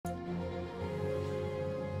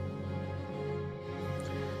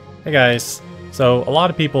Hey guys, so a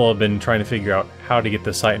lot of people have been trying to figure out how to get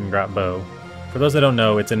the Seitengrat bow. For those that don't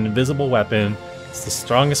know, it's an invisible weapon, it's the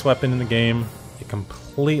strongest weapon in the game, it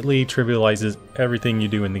completely trivializes everything you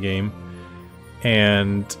do in the game,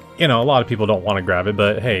 and, you know, a lot of people don't want to grab it,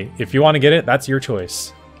 but hey, if you want to get it, that's your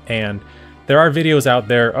choice. And there are videos out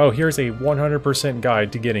there, oh, here's a 100%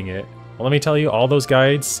 guide to getting it. Well, let me tell you, all those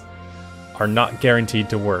guides are not guaranteed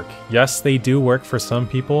to work. Yes, they do work for some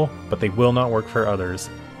people, but they will not work for others.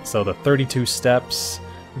 So the 32 steps,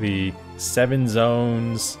 the 7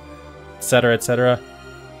 zones, etc.,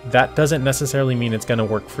 that doesn't necessarily mean it's going to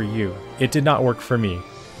work for you. It did not work for me.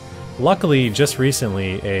 Luckily, just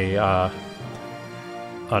recently, an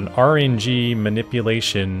RNG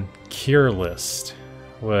manipulation cure list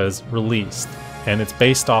was released, and it's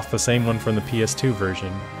based off the same one from the PS2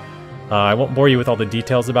 version. I won't bore you with all the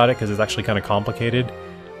details about it because it's actually kind of complicated,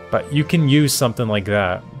 but you can use something like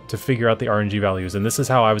that to figure out the RNG values, and this is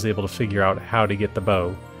how I was able to figure out how to get the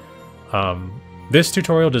bow. This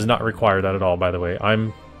tutorial does not require that at all, by the way.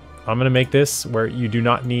 I'm gonna make this where you do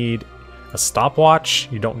not need a stopwatch,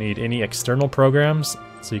 you don't need any external programs,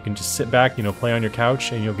 so you can just sit back, you know, play on your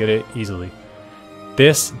couch, and you'll get it easily.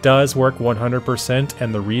 This does work 100%,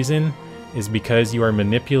 and the reason is because you are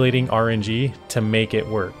manipulating RNG to make it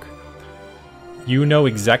work. You know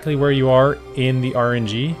exactly where you are in the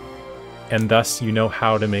RNG, and thus you know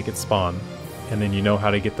how to make it spawn, and then you know how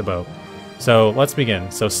to get the bow. So let's begin.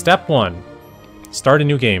 So step 1, start a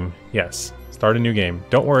new game. Yes, start a new game.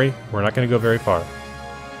 Don't worry, we're not going to go very far.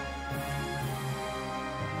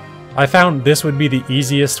 I found this would be the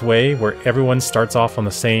easiest way, where everyone starts off on the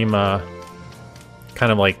same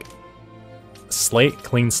kind of like slate,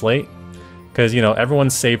 clean slate, because, you know,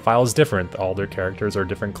 everyone's save file is different. All their characters are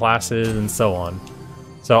different classes and so on.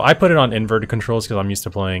 So I put it on inverted controls because I'm used to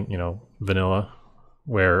playing, you know, vanilla,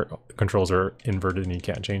 where controls are inverted and you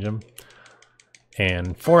can't change them.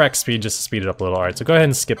 And 4x speed just to speed it up a little. Alright, so go ahead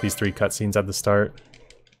and skip these 3 cutscenes at the start.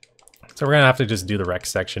 So we're going to have to just do the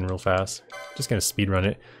Rex section real fast. Just going to speed run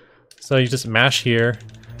it. So you just mash here,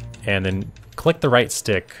 and then click the right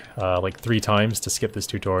stick like 3 times to skip this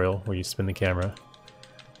tutorial where you spin the camera.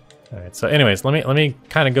 Alright, so anyways, let me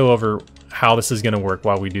kind of go over how this is going to work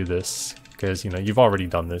while we do this. Because, you know, you've already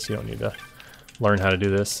done this, you don't need to learn how to do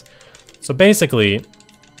this. So basically,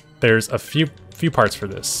 there's a few parts for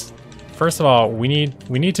this. First of all, we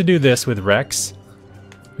need to do this with Rex,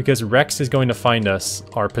 because Rex is going to find us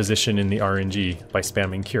our position in the RNG by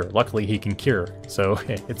spamming cure. Luckily, he can cure, so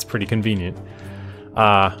it's pretty convenient.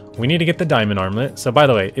 We need to get the diamond armlet. So by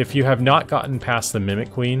the way, if you have not gotten past the Mimic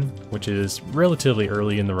Queen, which is relatively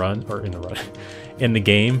early in the run, or in the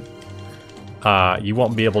game, you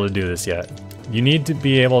won't be able to do this yet. You need to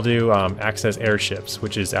be able to access airships,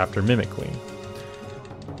 which is after Mimic Queen.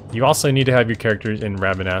 You also need to have your characters in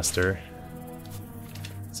Rabinaster.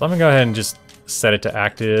 So I'm gonna go ahead and just set it to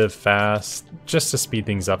active, fast, just to speed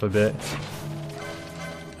things up a bit.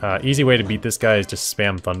 Easy way to beat this guy is just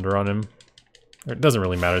spam thunder on him. It doesn't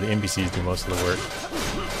really matter, the NPCs do most of the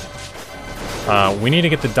work. We need to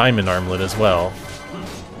get the diamond armlet as well.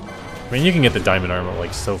 I mean, you can get the diamond armlet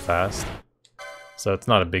like so fast, so it's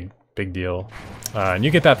not a big deal. And you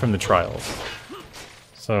get that from the trials.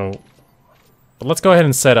 So, but let's go ahead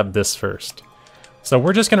and set up this first. So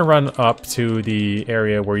we're just gonna run up to the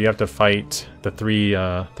area where you have to fight the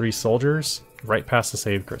three soldiers right past the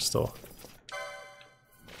save crystal,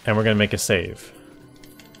 and we're gonna make a save.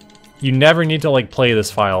 You never need to like play this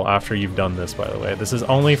file after you've done this, by the way. This is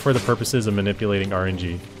only for the purposes of manipulating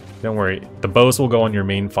RNG. Don't worry, the bows will go on your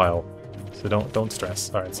main file, so don't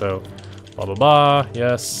stress. All right, so blah blah blah.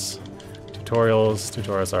 Yes,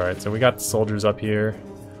 tutorials. All right, so we got soldiers up here.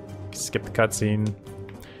 Skip the cutscene.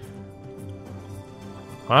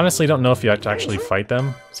 Honestly, don't know if you have to actually fight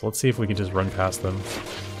them, so let's see if we can just run past them.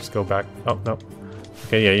 Just go back. Oh, no.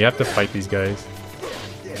 Okay, yeah, you have to fight these guys.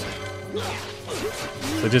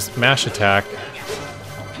 So just mash attack,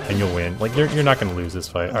 and you'll win. Like, you're not going to lose this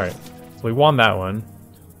fight. Alright, so we won that one.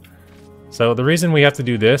 So the reason we have to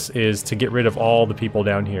do this is to get rid of all the people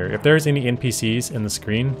down here. If there's any NPCs in the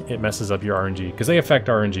screen, it messes up your RNG, because they affect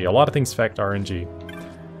RNG. A lot of things affect RNG.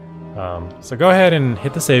 So go ahead and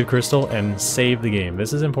hit the save crystal and save the game.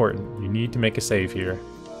 This is important. You need to make a save here.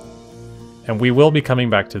 And we will be coming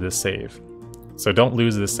back to this save. So don't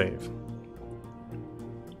lose this save.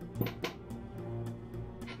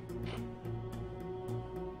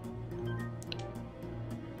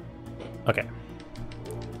 Okay.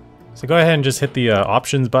 So go ahead and just hit the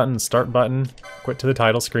options button, start button, quit to the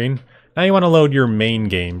title screen. Now you want to load your main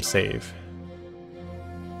game save.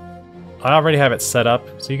 I already have it set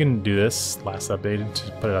up, so you can do this. Last updated,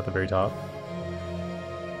 just put it at the very top.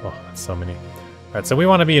 Oh, that's so many. Alright, so we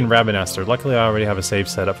want to be in Rabanastre. Luckily, I already have a save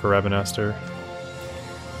set up for Rabanastre.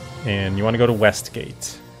 And you want to go to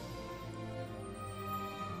Westgate.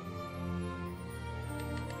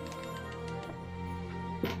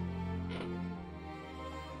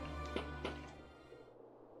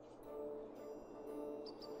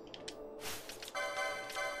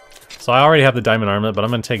 So I already have the diamond armlet, but I'm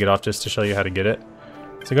going to take it off just to show you how to get it.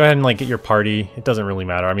 So go ahead and like get your party. It doesn't really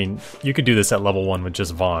matter. I mean, you could do this at level 1 with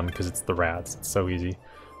just Vaughn, because it's the rats. It's so easy.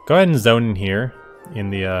 Go ahead and zone in here, in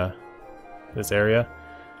the this area.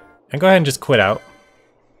 And go ahead and just quit out.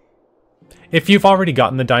 If you've already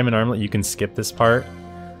gotten the diamond armlet, you can skip this part.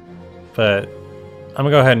 But I'm going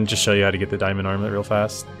to go ahead and just show you how to get the diamond armlet real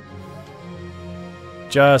fast.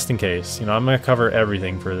 Just in case. You know, I'm going to cover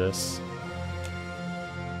everything for this.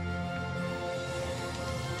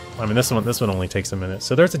 I mean, this one only takes a minute.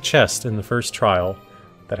 So there's a chest in the first trial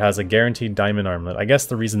that has a guaranteed diamond armlet. I guess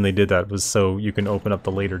the reason they did that was so you can open up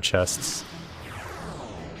the later chests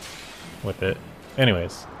with it.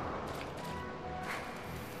 Anyways.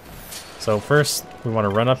 So first, we want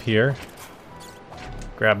to run up here.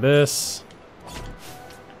 Grab this.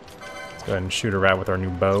 Let's go ahead and shoot a rat with our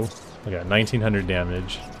new bow. We got 1900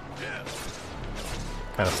 damage.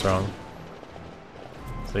 Kind of strong.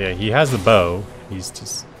 So yeah, he has the bow. He's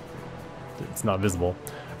just... it's not visible.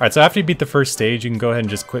 Alright, so after you beat the first stage, you can go ahead and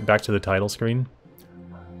just quit back to the title screen.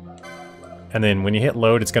 And then when you hit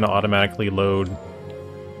load, it's going to automatically load,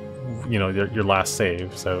 you know, your last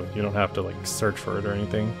save. So you don't have to like search for it or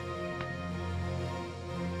anything.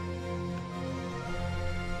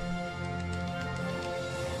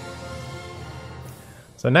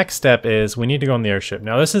 So next step is we need to go on the airship.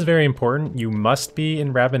 Now this is very important. You must be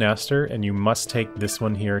in Rabanastre and you must take this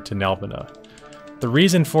one here to Nalbina. The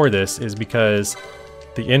reason for this is because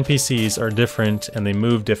the NPCs are different and they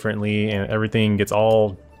move differently and everything gets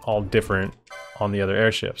all different on the other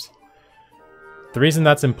airships. The reason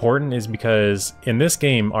that's important is because in this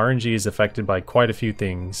game RNG is affected by quite a few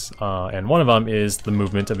things and one of them is the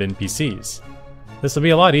movement of NPCs. This will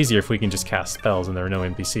be a lot easier if we can just cast spells and there are no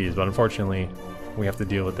NPCs, but unfortunately we have to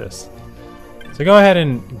deal with this. So go ahead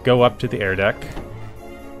and go up to the air deck.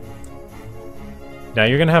 Now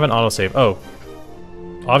you're gonna have an autosave. Oh,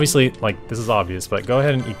 obviously, like this is obvious, but go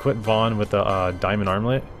ahead and equip Vaughn with a diamond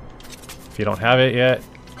armlet. If you don't have it yet,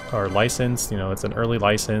 or license, you know, it's an early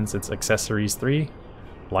license, it's accessories 3.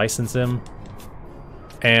 License him.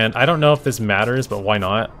 And I don't know if this matters, but why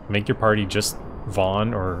not? Make your party just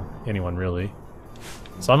Vaughn or anyone really.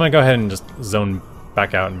 So I'm gonna go ahead and just zone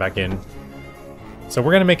back out and back in. So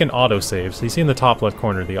we're gonna make an autosave. So you see in the top left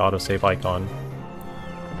corner the autosave icon.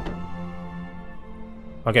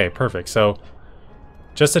 Okay, perfect. So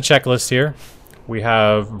just a checklist here. We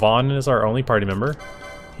have Vaughn as our only party member.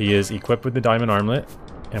 He is equipped with the diamond armlet,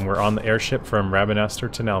 and we're on the airship from Rabanastre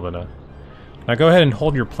to Nalbina. Now go ahead and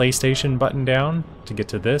hold your PlayStation button down to get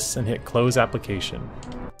to this and hit close application.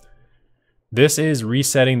 This is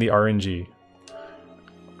resetting the RNG.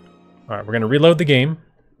 Alright, we're gonna reload the game.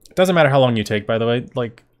 It doesn't matter how long you take, by the way.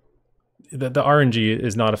 Like, the RNG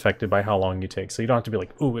is not affected by how long you take, so you don't have to be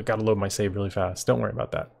like, ooh, I gotta load my save really fast. Don't worry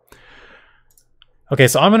about that. Okay,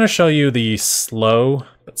 so I'm going to show you the slow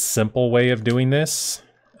but simple way of doing this.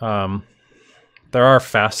 There are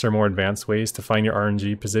faster, more advanced ways to find your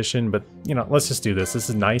RNG position, but you know, let's just do this. This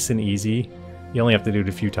is nice and easy. You only have to do it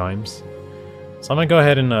a few times. So I'm going to go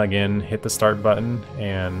ahead and again hit the start button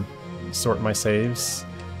and sort my saves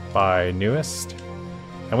by newest.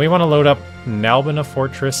 And we want to load up Nalbina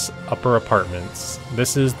Fortress Upper Apartments.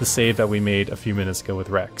 This is the save that we made a few minutes ago with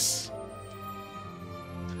Rex.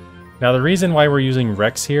 Now the reason why we're using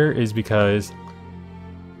Rex here is because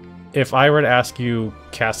if I were to ask you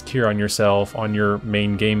cast Cure on yourself on your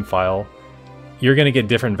main game file, you're going to get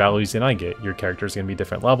different values than I get. Your character's going to be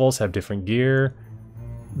different levels, have different gear.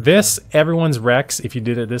 This, everyone's Rex, if you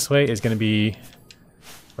did it this way, is going to be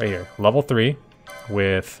right here, level 3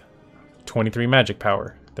 with 23 magic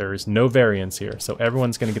power. There is no variance here, so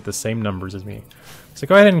everyone's going to get the same numbers as me. So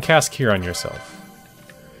go ahead and cast Cure on yourself.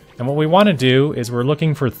 And what we want to do is we're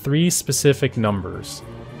looking for 3 specific numbers.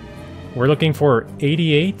 We're looking for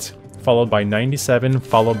 88, followed by 97,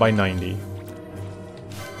 followed by 90.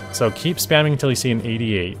 So keep spamming until you see an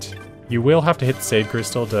 88. You will have to hit the save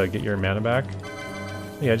crystal to get your mana back.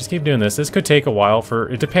 Yeah, just keep doing this. This could take a while for...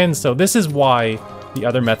 It depends. So this is why the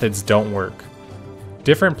other methods don't work.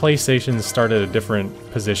 Different PlayStations start at a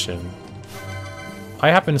different position. I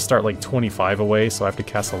happen to start like 25 away, so I have to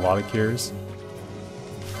cast a lot of cures.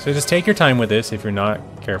 So just take your time with this if you're not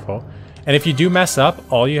careful. And if you do mess up,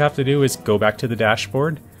 all you have to do is go back to the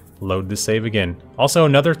dashboard, load the save again. Also,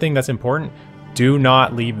 another thing that's important, Do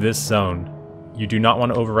not leave this zone. You do not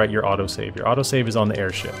want to overwrite your autosave. Your autosave is on the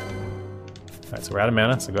airship. Alright, so we're out of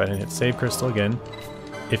mana, so go ahead and hit save crystal again.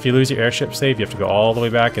 If you lose your airship save, you have to go all the way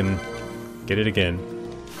back and get it again.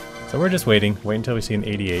 So we're just waiting. Wait until we see an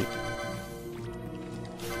 88.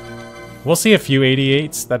 We'll see a few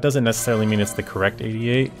 88s. That doesn't necessarily mean it's the correct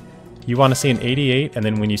 88. You want to see an 88, and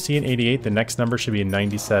then when you see an 88, the next number should be a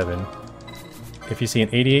 97. If you see an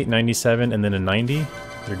 88, 97, and then a 90,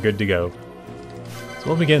 you're good to go. So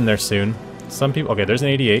we'll be getting there soon. Some people... Okay, there's an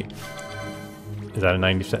 88. Is that a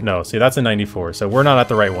 90%? No, see, that's a 94. So we're not at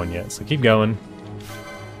the right one yet. So keep going.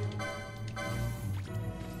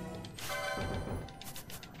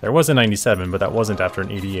 There was a 97, but that wasn't after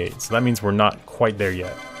an 88. So that means we're not quite there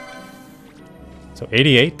yet. So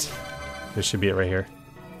 88. This should be it right here.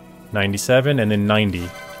 97, and then 90.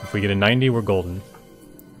 If we get a 90, we're golden.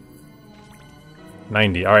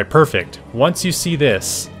 90. Alright, perfect. Once you see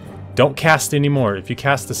this, don't cast anymore. If you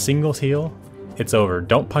cast a single heal, it's over.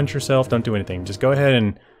 Don't punch yourself, don't do anything. Just go ahead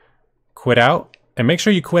and quit out. And make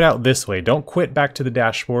sure you quit out this way. Don't quit back to the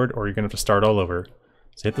dashboard or you're going to have to start all over.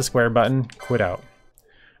 So hit the square button, quit out.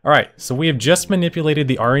 Alright, so we have just manipulated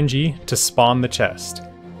the RNG to spawn the chest.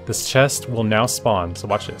 This chest will now spawn. So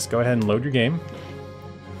watch this. Go ahead and load your game.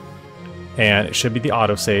 And it should be the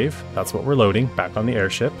autosave. That's what we're loading back on the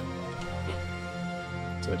airship.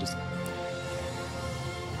 So just...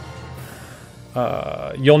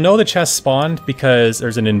 you'll know the chest spawned because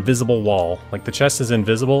there's an invisible wall. Like the chest is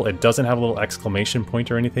invisible, it doesn't have a little exclamation point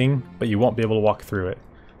or anything, but you won't be able to walk through it.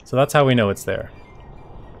 So that's how we know it's there.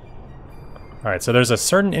 Alright, so there's a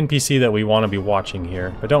certain NPC that we want to be watching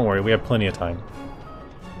here, but don't worry, we have plenty of time.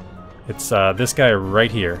 It's this guy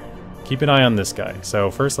right here. Keep an eye on this guy.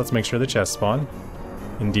 So first let's make sure the chest spawned.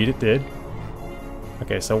 Indeed it did.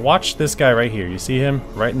 Okay, so watch this guy right here. You see him?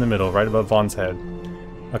 Right in the middle, right above Vaughn's head.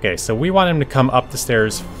 Okay, so we want him to come up the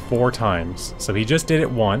stairs 4 times. So he just did it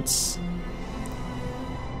once.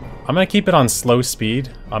 I'm gonna keep it on slow speed.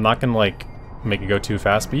 I'm not gonna like make it go too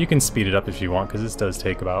fast, but you can speed it up if you want because this does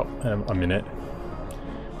take about a minute.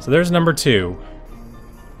 So there's number 2.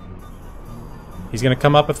 He's gonna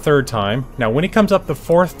come up a 3rd time. Now when he comes up the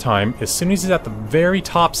 4th time, as soon as he's at the very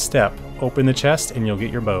top step, open the chest and you'll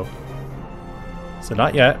get your bow. So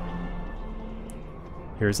not yet.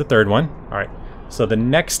 Here's the 3rd one. Alright. So the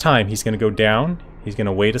next time he's going to go down, he's going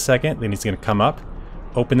to wait a second, then he's going to come up,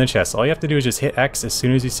 open the chest. All you have to do is just hit X as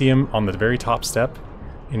soon as you see him on the very top step,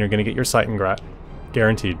 and you're going to get your Seitengrat.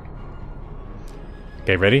 Guaranteed.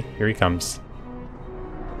 Okay, ready? Here he comes.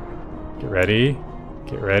 Get ready.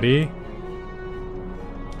 Get ready.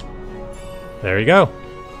 There you go.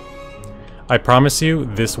 I promise you,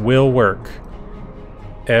 this will work.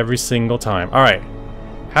 Every single time. Alright.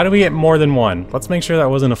 How do we get more than one? Let's make sure that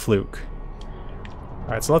wasn't a fluke.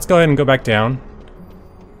 Alright, so let's go ahead and go back down.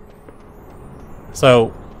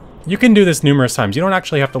 So, you can do this numerous times. You don't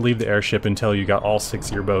actually have to leave the airship until you got all 6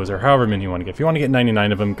 of your bows, or however many you want to get. If you want to get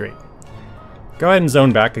 99 of them, great. Go ahead and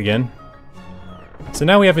zone back again. So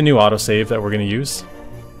now we have a new autosave that we're going to use.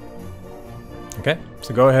 Okay,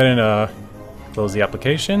 so go ahead and close the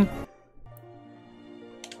application.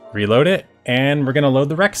 Reload it, and we're going to load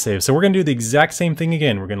the Rex save. So we're going to do the exact same thing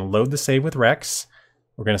again. We're going to load the save with Rex.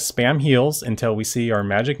 We're going to spam heals until we see our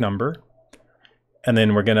magic number. And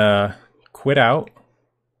then we're going to quit out.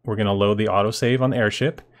 We're going to load the autosave on the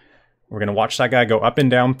airship. We're going to watch that guy go up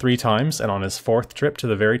and down 3 times. And on his 4th trip to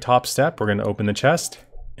the very top step, we're going to open the chest.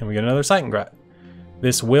 And we get another Seitengrat.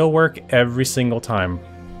 This will work every single time.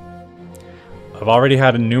 I've already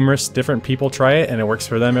had numerous different people try it, and it works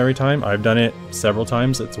for them every time. I've done it several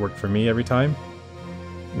times. It's worked for me every time.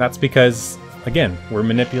 And that's because, again, we're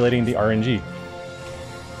manipulating the RNG.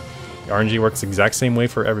 The RNG works the exact same way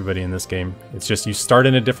for everybody in this game. It's just you start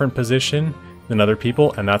in a different position than other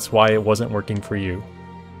people, and that's why it wasn't working for you.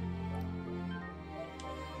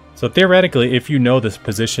 So theoretically, if you know this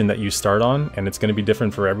position that you start on, and it's going to be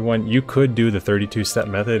different for everyone, you could do the 32-step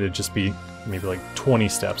method. It'd just be maybe like 20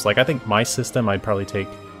 steps. Like I think my system, I'd probably take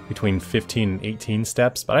between 15 and 18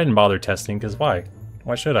 steps, but I didn't bother testing because why?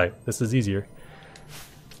 Why should I? This is easier.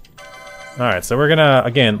 Alright, so we're gonna,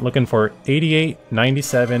 again, looking for 88,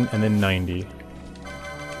 97, and then 90.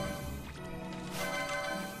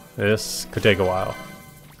 This could take a while.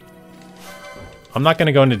 I'm not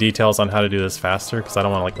gonna go into details on how to do this faster because I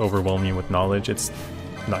don't want to like overwhelm you with knowledge. It's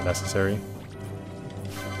not necessary.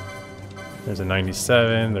 There's a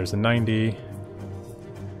 97, there's a 90.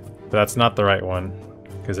 But that's not the right one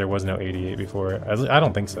because there was no 88 before. I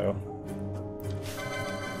don't think so.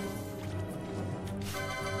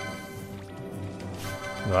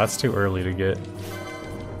 No, that's too early to get.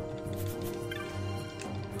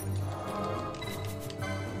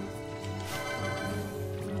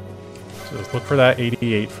 So let's look for that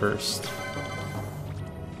 88 first.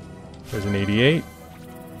 There's an 88.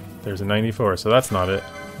 There's a 94, so that's not it.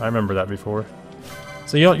 I remember that before.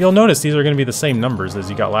 So you'll notice these are going to be the same numbers as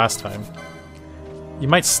you got last time. You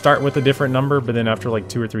might start with a different number, but then after like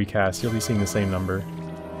 2 or 3 casts, you'll be seeing the same number.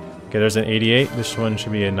 Okay, there's an 88. This one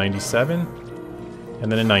should be a 97.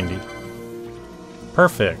 And then a 90.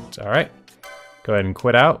 Perfect. Alright. Go ahead and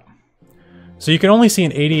quit out. So you can only see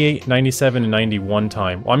an 88, 97, and 90 one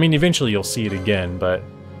time. Well, I mean, eventually you'll see it again, but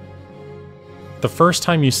the first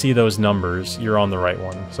time you see those numbers, you're on the right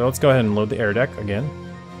one. So let's go ahead and load the air deck again.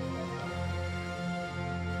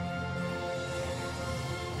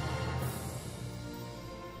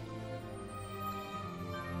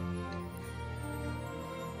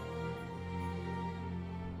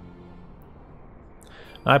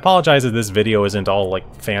 I apologize if this video isn't all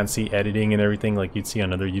like fancy editing and everything like you'd see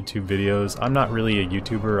on other YouTube videos. I'm not really a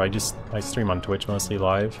YouTuber, I stream on Twitch mostly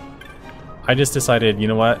live. I just decided, you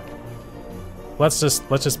know what? Let's just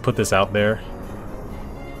put this out there.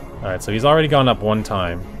 Alright, so he's already gone up one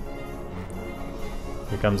time.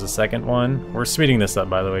 Here comes the second one. We're speeding this up,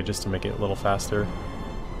 by the way, just to make it a little faster.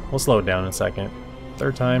 We'll slow it down in a second.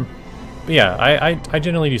 Third time. But yeah, I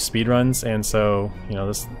generally do speed runs, and so, you know,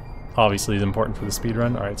 this obviously is important for the speed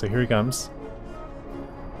run. Alright, so here he comes.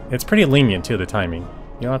 It's pretty lenient too, the timing.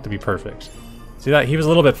 You don't have to be perfect. See that? He was a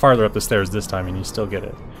little bit farther up the stairs this time and you still get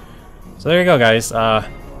it. So there you go, guys.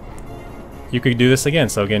 You could do this again.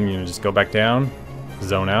 So again, you know, just go back down,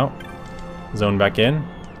 zone out, zone back in,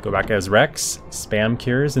 go back as Rex, spam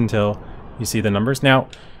cures until you see the numbers. Now,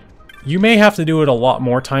 you may have to do it a lot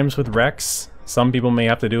more times with Rex. Some people may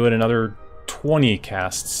have to do it another 20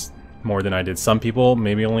 casts more than I did. Some people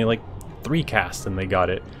maybe only like 3 casts and they got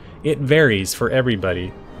it. It varies for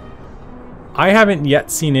everybody. I haven't yet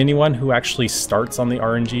seen anyone who actually starts on the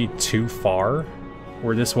RNG too far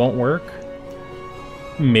where this won't work.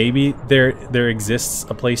 Maybe there exists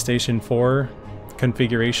a PlayStation 4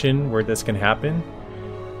 configuration where this can happen.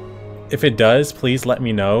 If it does, please let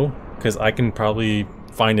me know, because I can probably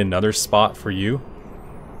find another spot for you.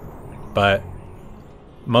 But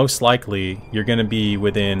most likely you're going to be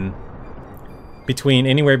within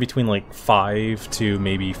anywhere between like 5 to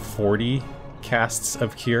maybe 40 casts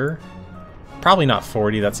of cure. Probably not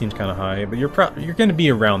 40, that seems kind of high, but you're going to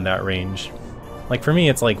be around that range. Like for me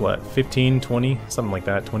it's like what, 15, 20, something like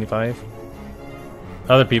that, 25.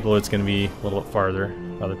 Other people it's going to be a little bit farther.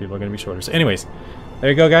 Other people are going to be shorter. So anyways, there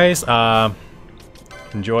you go, guys.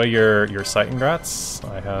 Enjoy your Seitengrats.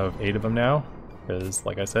 I have 8 of them now, because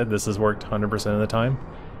like I said, this has worked 100% of the time.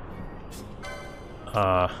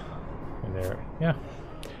 And there, yeah.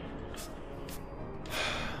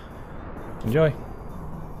 Enjoy.